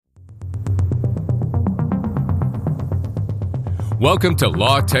Welcome to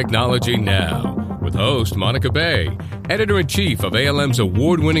Law Technology Now, with host Monica Bay, editor-in-chief of ALM's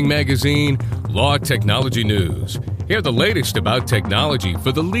award-winning magazine, Law Technology News. Hear the latest about technology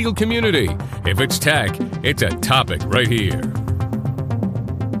for the legal community. If it's tech, it's a topic right here.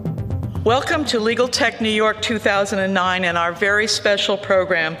 Welcome to Legal Tech New York 2009 and our very special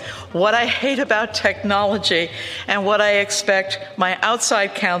program, What I Hate About Technology and What I Expect My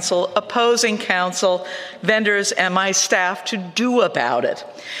Outside Counsel, Opposing Counsel, Vendors, and my staff to do about it.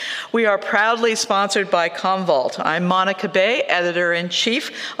 We are proudly sponsored by Commvault. I'm Monica Bay,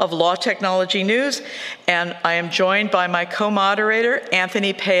 editor-in-chief of Law Technology News, and I am joined by my co-moderator,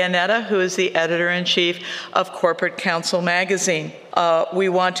 Anthony Payanetta, who is the editor-in-chief of Corporate Counsel Magazine. We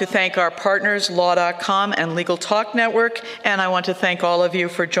want to thank our partners, Law.com and Legal Talk Network, and I want to thank all of you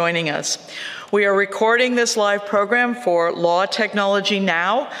for joining us. We are recording this live program for Law Technology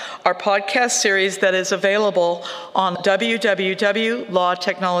Now, our podcast series that is available on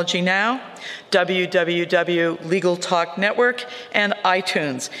www.lawtechnologynow, www. Legal Talk Network, and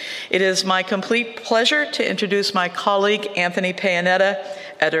iTunes. It is my complete pleasure to introduce my colleague, Anthony Payanetta,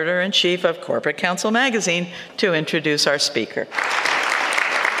 editor-in-chief of Corporate Counsel Magazine, to introduce our speaker.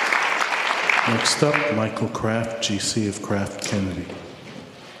 Next up, Michael Kraft, GC of Kraft Kennedy.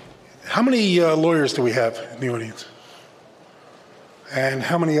 How many lawyers do we have in the audience? And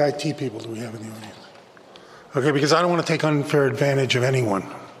how many IT people do we have in the audience? Okay, because I don't want to take unfair advantage of anyone.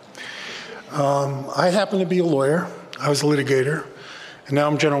 I happen to be a lawyer. I was a litigator, and now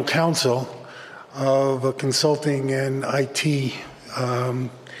I'm general counsel of a consulting and IT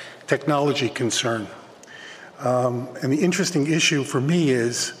technology concern. And the interesting issue for me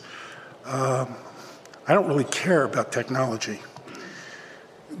is I don't really care about technology.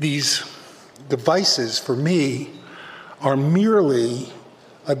 These devices, for me, are merely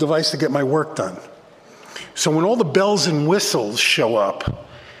a device to get my work done. So when all the bells and whistles show up,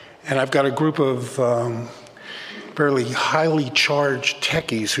 and I've got a group of fairly highly charged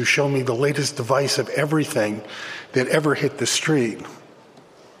techies who show me the latest device of everything that ever hit the street,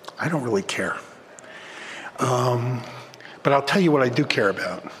 I don't really care. But I'll tell you what I do care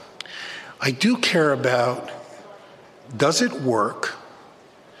about. I do care about, does it work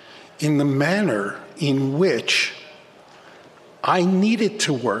in the manner in which I need it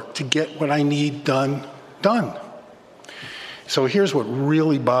to work to get what I need done. So here's what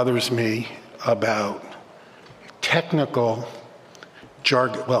really bothers me about technical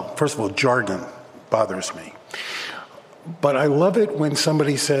jargon. Well, first of all, jargon bothers me. But I love it when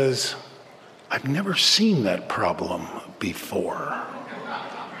somebody says, I've never seen that problem before.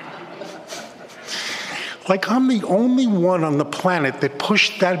 Like I'm the only one on the planet that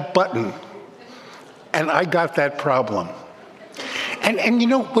pushed that button and I got that problem. And you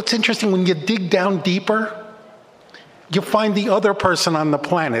know what's interesting, when you dig down deeper, you find the other person on the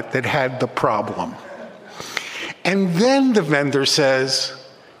planet that had the problem. And then the vendor says,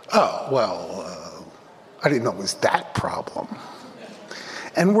 oh, well, I didn't know it was that problem.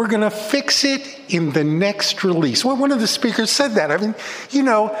 And we're going to fix it in the next release. Well, one of the speakers said that. I mean, you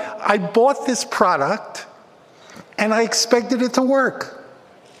know, I bought this product and I expected it to work.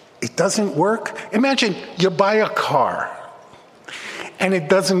 It doesn't work. Imagine you buy a car and it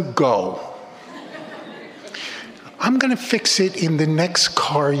doesn't go. I'm going to fix it in the next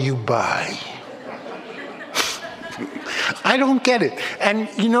car you buy. I don't get it. And,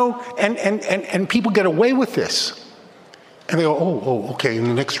 you know, and people get away with this. And they go, oh, okay, in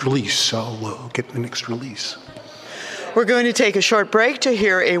the next release, I'll get the next release. We're going to take a short break to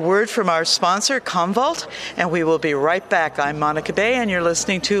hear a word from our sponsor, Commvault, and we will be right back. I'm Monica Bay, and you're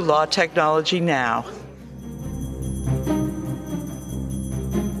listening to Law Technology Now.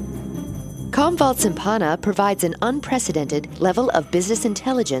 Commvault Simpana provides an unprecedented level of business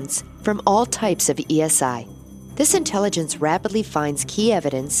intelligence from all types of ESI. This intelligence rapidly finds key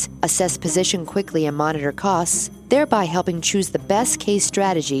evidence, assess position quickly, and monitor costs, thereby helping choose the best case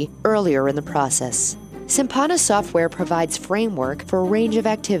strategy earlier in the process. Simpana software provides framework for a range of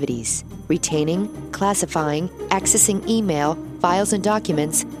activities, retaining, classifying, accessing email, files and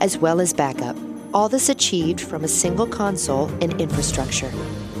documents, as well as backup. All this achieved from a single console and infrastructure.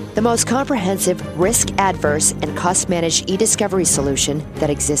 The most comprehensive, risk-adverse, and cost-managed e-discovery solution that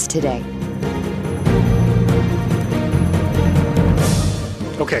exists today.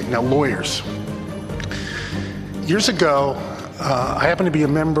 Okay, now lawyers. Years ago, I happened to be a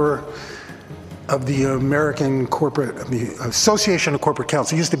member of the the Association of Corporate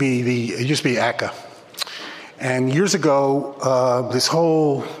Counsel. It used to be ACCA. And years ago, this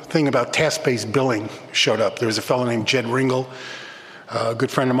whole thing about task-based billing showed up. There was a fellow named Jed Ringel, a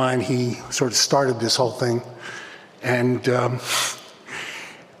good friend of mine. He sort of started this whole thing. And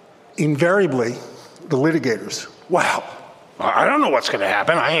invariably, the litigators, wow, I don't know what's going to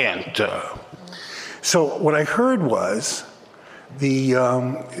happen. I ain't. So what I heard was the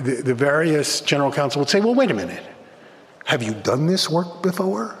various general counsel would say, well, wait a minute. Have you done this work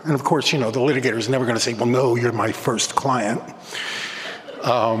before? And of course, the litigator is never going to say, well, no, you're my first client.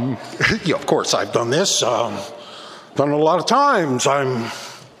 Of course, I've done this. Done it a lot of times. I'm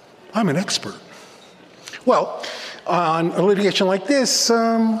an expert. Well, on a litigation like this,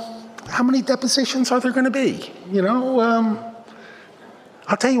 how many depositions are there going to be?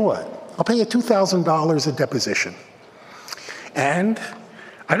 I'll tell you what. I'll pay you $2,000 a deposition. And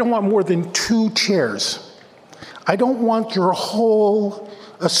I don't want more than 2 chairs. I don't want your whole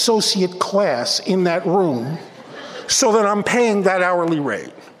associate class in that room so that I'm paying that hourly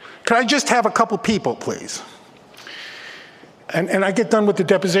rate. Could I just have a couple people, please? And I get done with the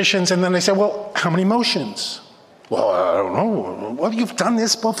depositions, and then they say, well, how many motions? Well, I don't know. Well, you've done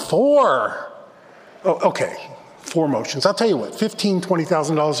this before. Oh, okay, 4 motions. I'll tell you what, $15,000,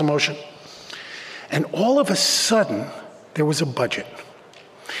 $20,000 a motion. And all of a sudden, there was a budget.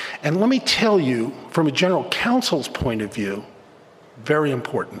 And let me tell you, from a general counsel's point of view, very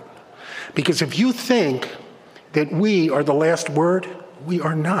important. Because if you think that we are the last word, we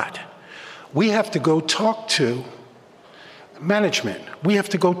are not. We have to go talk to management. We have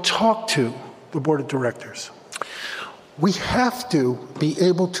to go talk to the board of directors. We have to be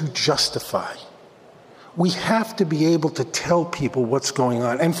able to justify. We have to be able to tell people what's going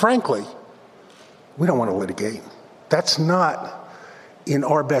on. And frankly, we don't want to litigate. That's not in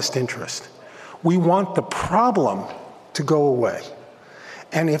our best interest. We want the problem to go away.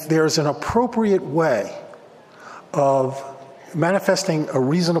 And if there's an appropriate way of manifesting a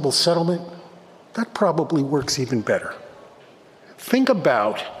reasonable settlement, that probably works even better. Think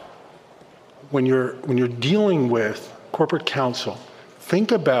about when you're dealing with corporate counsel,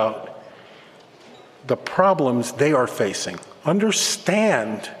 think about the problems they are facing.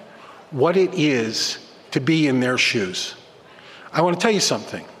 Understand what it is to be in their shoes. I want to tell you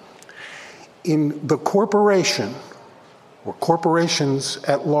something. In the corporation, or corporations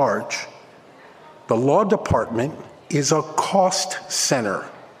at large, the law department is a cost center.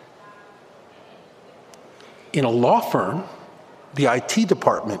 In a law firm, the IT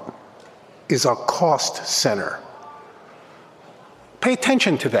department is a cost center. Pay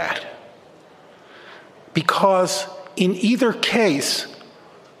attention to that. Because in either case,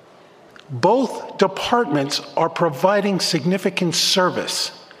 both departments are providing significant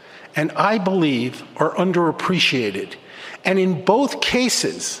service, and I believe are underappreciated. And in both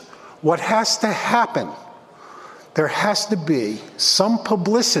cases, what has to happen, there has to be some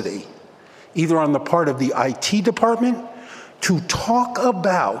publicity, either on the part of the IT department, to talk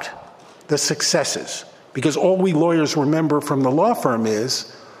about the successes. Because all we lawyers remember from the law firm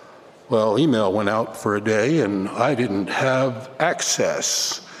is, well, email went out for a day and I didn't have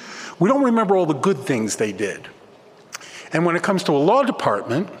access. We don't remember all the good things they did. And when it comes to a law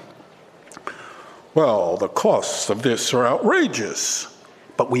department, well, the costs of this are outrageous.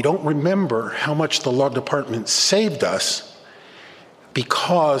 But we don't remember how much the law department saved us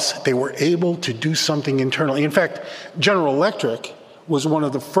because they were able to do something internally. In fact, General Electric was one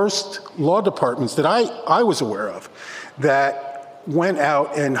of the first law departments that I was aware of that went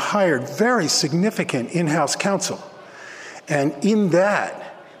out and hired very significant in-house counsel. And in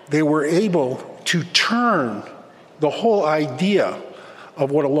that, they were able to turn the whole idea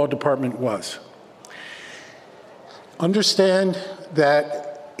of what a law department was. Understand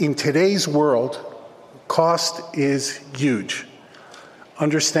that in today's world, cost is huge.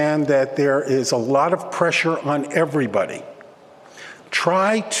 Understand that there is a lot of pressure on everybody.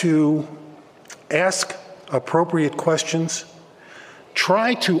 Try to ask appropriate questions.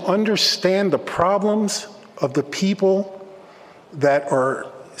 Try to understand the problems of the people that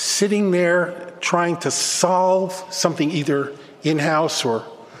are sitting there trying to solve something either in-house or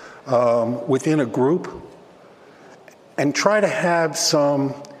within a group, and try to have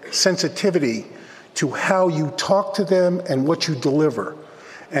some sensitivity to how you talk to them and what you deliver.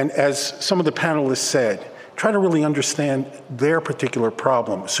 And as some of the panelists said, try to really understand their particular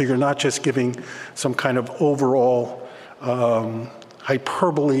problem, so you're not just giving some kind of overall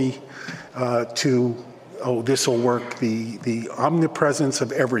hyperbole to, oh, this will work, the omnipresence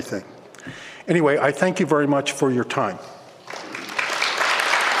of everything. Anyway, I thank you very much for your time.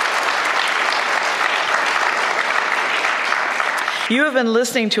 You have been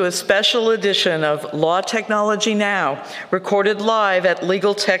listening to a special edition of Law Technology Now, recorded live at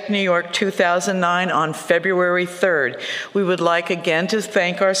Legal Tech New York 2009 on February 3rd. We would like again to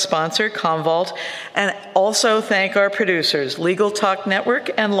thank our sponsor, Commvault, and also thank our producers, Legal Talk Network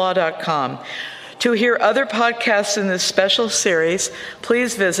and Law.com. To hear other podcasts in this special series,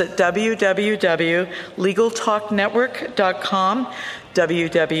 please visit www.legaltalknetwork.com,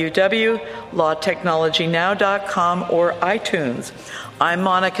 www.lawtechnologynow.com, or iTunes. I'm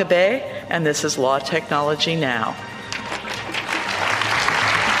Monica Bay, and this is Law Technology Now.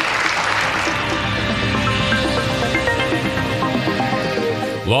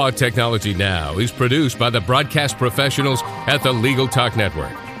 Law Technology Now is produced by the broadcast professionals at the Legal Talk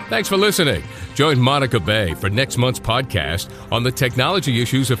Network. Thanks for listening. Join Monica Bay for next month's podcast on the technology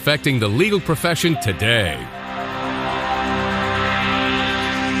issues affecting the legal profession today.